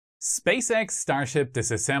SpaceX Starship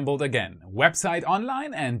disassembled again, website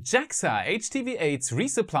online, and JAXA HTV8’s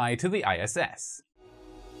resupply to the ISS.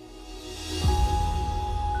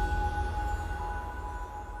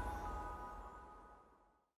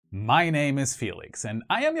 My name is Felix, and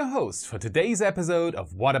I am your host for today's episode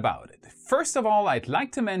of What About It? First of all, I'd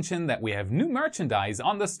like to mention that we have new merchandise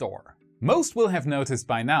on the store. Most will have noticed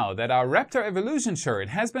by now that our Raptor Evolution shirt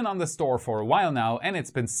has been on the store for a while now, and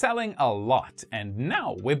it's been selling a lot, and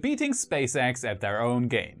now we're beating SpaceX at their own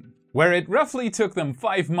game. Where it roughly took them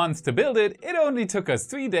 5 months to build it, it only took us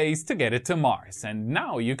 3 days to get it to Mars, and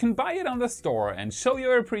now you can buy it on the store and show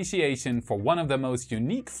your appreciation for one of the most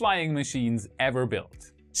unique flying machines ever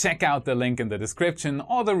built. Check out the link in the description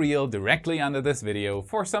or the reel directly under this video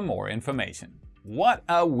for some more information. What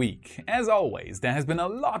a week! As always, there has been a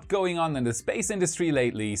lot going on in the space industry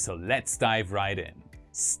lately, so let's dive right in.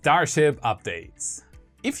 Starship updates.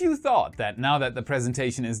 If you thought that now that the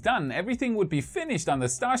presentation is done, everything would be finished on the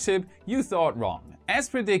Starship, you thought wrong. As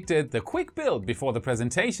predicted, the quick build before the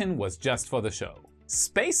presentation was just for the show.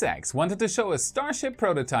 SpaceX wanted to show a Starship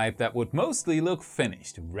prototype that would mostly look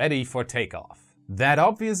finished, ready for takeoff. That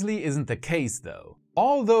obviously isn't the case though.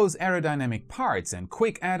 All those aerodynamic parts and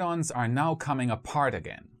quick add-ons are now coming apart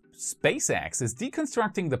again. SpaceX is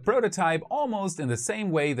deconstructing the prototype almost in the same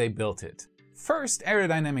way they built it. First,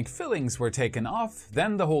 aerodynamic fillings were taken off,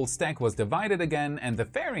 then the whole stack was divided again and the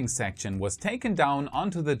fairing section was taken down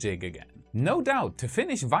onto the jig again. No doubt to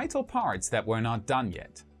finish vital parts that were not done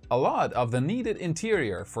yet. A lot of the needed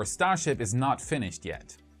interior for Starship is not finished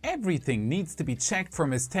yet. Everything needs to be checked for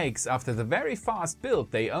mistakes after the very fast build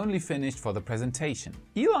they only finished for the presentation.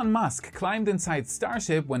 Elon Musk climbed inside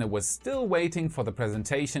Starship when it was still waiting for the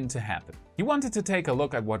presentation to happen. He wanted to take a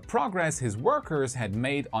look at what progress his workers had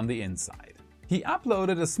made on the inside. He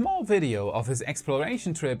uploaded a small video of his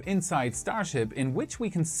exploration trip inside Starship in which we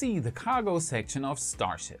can see the cargo section of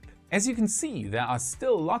Starship. As you can see, there are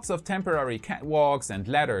still lots of temporary catwalks and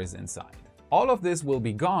ladders inside. All of this will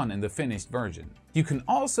be gone in the finished version. You can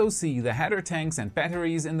also see the header tanks and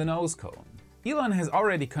batteries in the nose cone. Elon has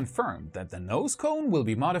already confirmed that the nose cone will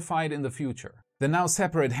be modified in the future. The now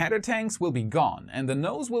separate header tanks will be gone and the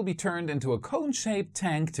nose will be turned into a cone-shaped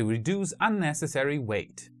tank to reduce unnecessary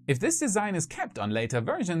weight. If this design is kept on later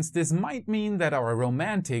versions, this might mean that our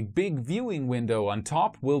romantic big viewing window on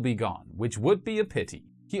top will be gone, which would be a pity.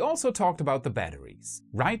 He also talked about the batteries.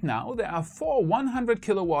 Right now there are 4 100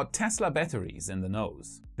 kilowatt Tesla batteries in the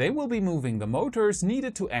nose. They will be moving the motors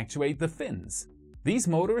needed to actuate the fins. These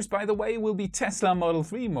motors, by the way, will be Tesla Model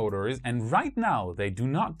 3 motors, and right now they do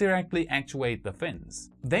not directly actuate the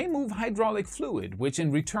fins. They move hydraulic fluid, which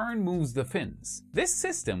in return moves the fins. This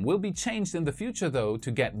system will be changed in the future though to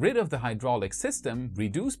get rid of the hydraulic system,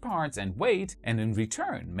 reduce parts and weight, and in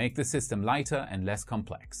return make the system lighter and less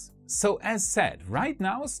complex. So as said, right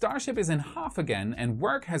now Starship is in half again and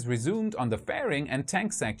work has resumed on the fairing and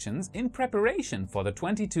tank sections in preparation for the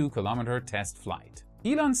 22-kilometer test flight.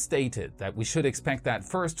 Elon stated that we should expect that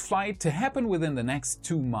first flight to happen within the next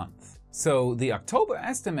 2 months. So the October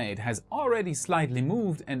estimate has already slightly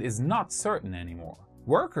moved and is not certain anymore.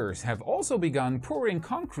 Workers have also begun pouring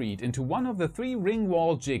concrete into one of the 3 ring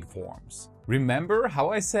wall jig forms. Remember how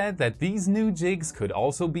I said that these new jigs could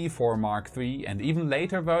also be for Mark III and even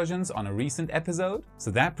later versions on a recent episode? So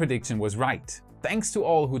that prediction was right. Thanks to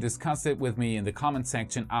all who discussed it with me in the comment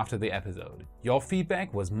section after the episode. Your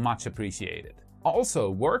feedback was much appreciated. Also,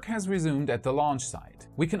 work has resumed at the launch site.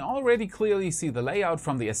 We can already clearly see the layout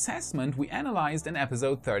from the assessment we analyzed in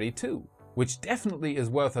episode 32, which definitely is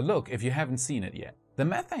worth a look if you haven't seen it yet. The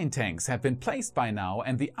methane tanks have been placed by now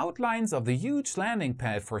and the outlines of the huge landing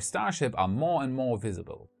pad for Starship are more and more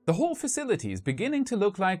visible. The whole facility is beginning to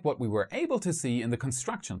look like what we were able to see in the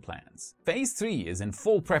construction plans. Phase 3 is in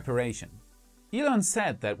full preparation. Elon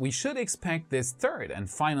said that we should expect this third and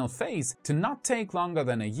final phase to not take longer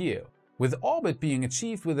than a year, with orbit being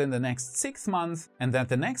achieved within the next 6 months, and that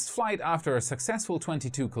the next flight after a successful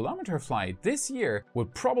 22-kilometer flight this year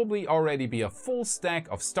would probably already be a full stack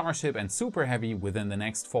of Starship and Super Heavy within the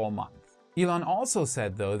next 4 months. Elon also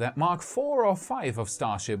said though that Mark 4 or 5 of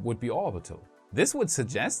Starship would be orbital. This would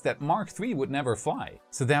suggest that Mark 3 would never fly,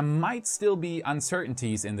 so there might still be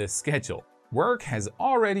uncertainties in this schedule. Work has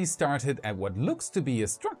already started at what looks to be a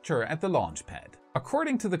structure at the launch pad.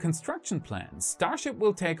 According to the construction plans, Starship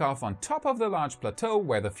will take off on top of the large plateau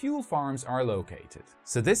where the fuel farms are located.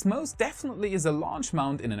 So this most definitely is a launch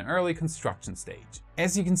mount in an early construction stage.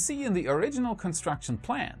 As you can see in the original construction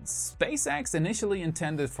plans, SpaceX initially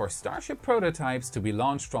intended for Starship prototypes to be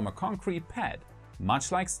launched from a concrete pad,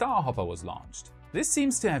 much like Starhopper was launched. This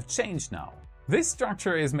seems to have changed now. This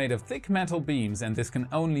structure is made of thick metal beams, and this can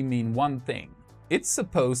only mean one thing. It's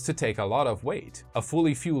supposed to take a lot of weight. A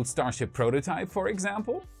fully fueled Starship prototype, for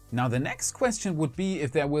example? Now the next question would be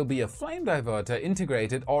if there will be a flame diverter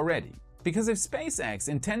integrated already. Because if SpaceX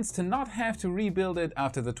intends to not have to rebuild it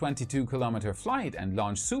after the 22-kilometer flight and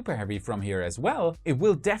launch Super Heavy from here as well, it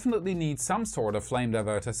will definitely need some sort of flame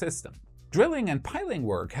diverter system. Drilling and piling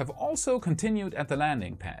work have also continued at the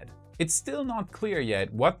landing pad. It's still not clear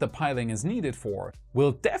yet what the piling is needed for.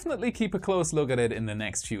 We'll definitely keep a close look at it in the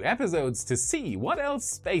next few episodes to see what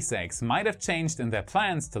else SpaceX might have changed in their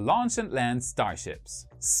plans to launch and land Starships.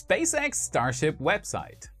 SpaceX Starship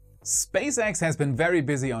website. SpaceX has been very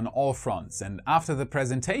busy on all fronts, and after the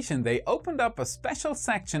presentation they opened up a special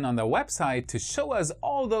section on their website to show us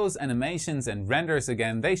all those animations and renders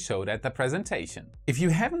again they showed at the presentation. If you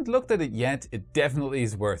haven't looked at it yet, it definitely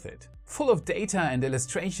is worth it. Full of data and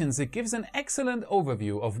illustrations, it gives an excellent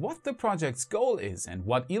overview of what the project's goal is and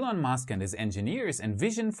what Elon Musk and his engineers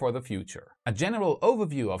envision for the future. A general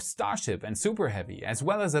overview of Starship and Super Heavy, as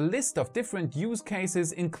well as a list of different use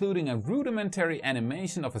cases, including a rudimentary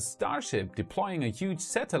animation of a Starship deploying a huge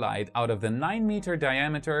satellite out of the 9-meter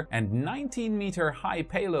diameter and 19-meter high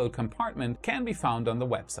payload compartment, can be found on the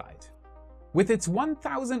website. With its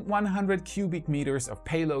 1,100 cubic meters of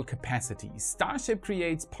payload capacity, Starship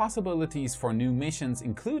creates possibilities for new missions,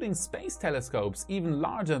 including space telescopes even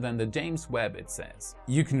larger than the James Webb, it says.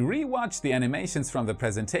 You can re-watch the animations from the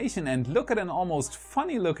presentation and look at an almost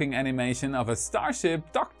funny-looking animation of a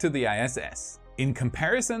Starship docked to the ISS. In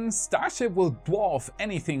comparison, Starship will dwarf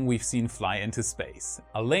anything we've seen fly into space.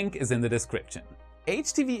 A link is in the description.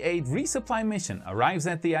 HTV8 resupply mission arrives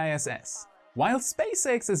at the ISS. While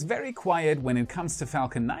SpaceX is very quiet when it comes to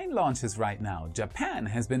Falcon 9 launches right now, Japan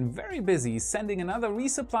has been very busy sending another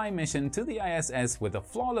resupply mission to the ISS with a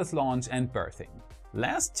flawless launch and berthing.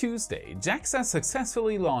 Last Tuesday, JAXA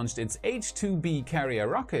successfully launched its H-2B carrier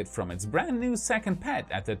rocket from its brand new second pad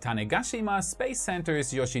at the Tanegashima Space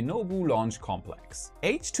Center's Yoshinobu Launch Complex.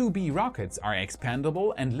 H-2B rockets are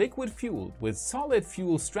expandable and liquid-fueled with solid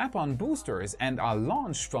fuel strap-on boosters and are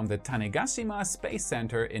launched from the Tanegashima Space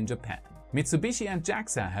Center in Japan. Mitsubishi and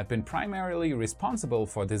JAXA have been primarily responsible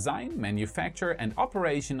for design, manufacture and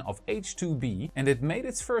operation of H-2B, and it made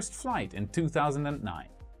its first flight in 2009.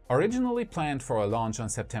 Originally planned for a launch on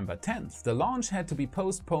September 10th, the launch had to be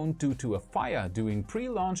postponed due to a fire during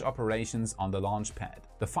pre-launch operations on the launch pad.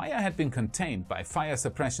 The fire had been contained by fire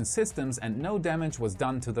suppression systems and no damage was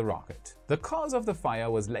done to the rocket. The cause of the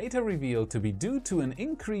fire was later revealed to be due to an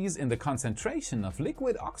increase in the concentration of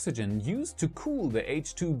liquid oxygen used to cool the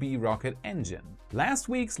H-2B rocket engine. Last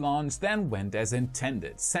week's launch then went as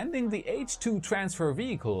intended, sending the H-2 transfer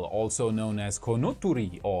vehicle, also known as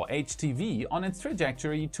Konoturi or HTV, on its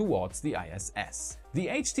trajectory towards the ISS. The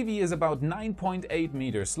HTV is about 9.8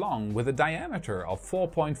 meters long with a diameter of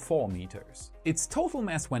 4.4 meters. Its total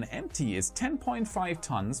mass when empty is 10.5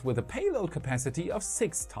 tons with a payload capacity of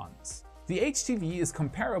 6 tons. The HTV is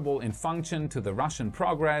comparable in function to the Russian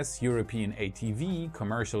Progress, European ATV,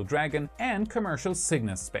 Commercial Dragon and Commercial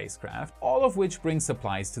Cygnus spacecraft, all of which bring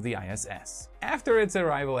supplies to the ISS. After its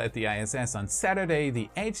arrival at the ISS on Saturday, the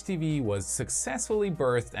HTV was successfully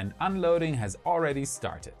berthed and unloading has already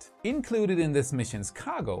started. Included in this mission's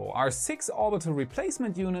cargo are 6 orbital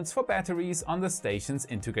replacement units for batteries on the station's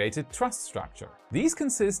integrated truss structure. These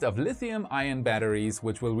consist of lithium-ion batteries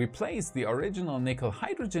which will replace the original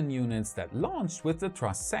nickel-hydrogen units that launched with the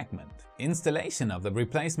truss segment. Installation of the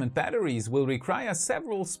replacement batteries will require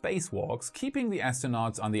several spacewalks, keeping the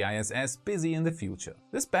astronauts on the ISS busy in the future.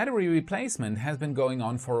 This battery replacement has been going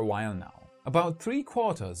on for a while now. About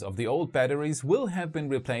 3/4 of the old batteries will have been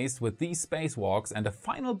replaced with these spacewalks, and a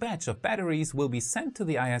final batch of batteries will be sent to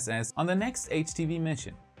the ISS on the next HTV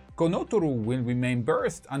mission. Konoturu will remain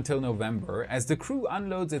berthed until November as the crew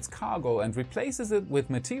unloads its cargo and replaces it with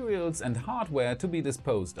materials and hardware to be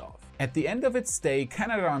disposed of. At the end of its stay,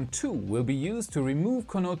 Canadarm2 will be used to remove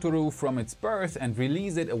Konoturu from its berth and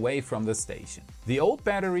release it away from the station. The old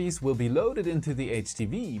batteries will be loaded into the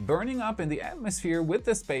HTV, burning up in the atmosphere with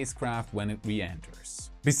the spacecraft when it re-enters.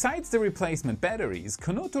 Besides the replacement batteries,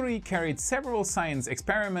 Konoturi carried several science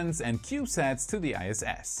experiments and CubeSats to the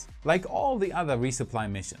ISS. Like all the other resupply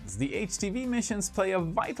missions, the HTV missions play a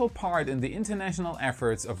vital part in the international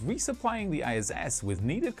efforts of resupplying the ISS with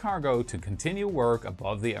needed cargo to continue work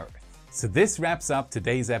above the Earth. So this wraps up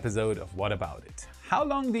today's episode of What About It? How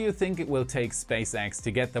long do you think it will take SpaceX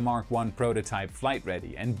to get the Mark 1 prototype flight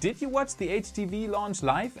ready? And did you watch the HTV launch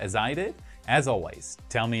live as I did? As always,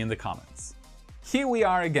 tell me in the comments. Here we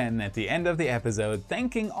are again at the end of the episode,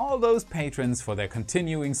 thanking all those patrons for their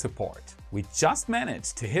continuing support. We just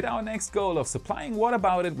managed to hit our next goal of supplying What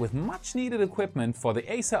About It with much needed equipment for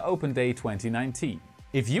the ESA Open Day 2019.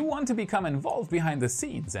 If you want to become involved behind the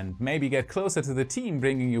scenes and maybe get closer to the team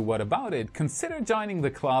bringing you What About It, consider joining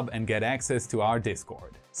the club and get access to our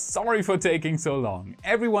Discord. Sorry for taking so long.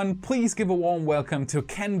 Everyone, please give a warm welcome to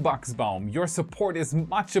Ken Buxbaum. Your support is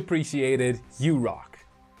much appreciated. You rock.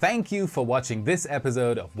 Thank you for watching this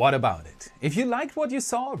episode of What About It. If you liked what you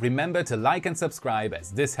saw, remember to like and subscribe as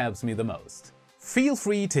this helps me the most. Feel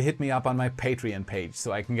free to hit me up on my Patreon page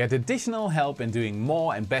so I can get additional help in doing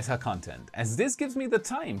more and better content, as this gives me the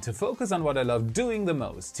time to focus on what I love doing the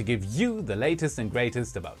most, to give you the latest and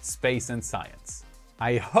greatest about space and science.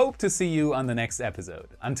 I hope to see you on the next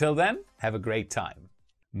episode. Until then, have a great time.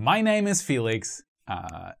 My name is Felix,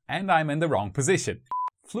 and I'm in the wrong position.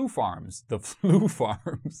 Flu farms, the flu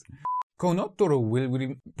farms. Konotoro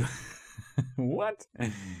will what?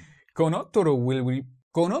 Konotoro will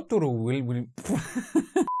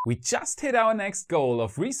We just hit our next goal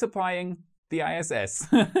of resupplying the ISS.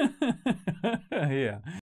 Yeah.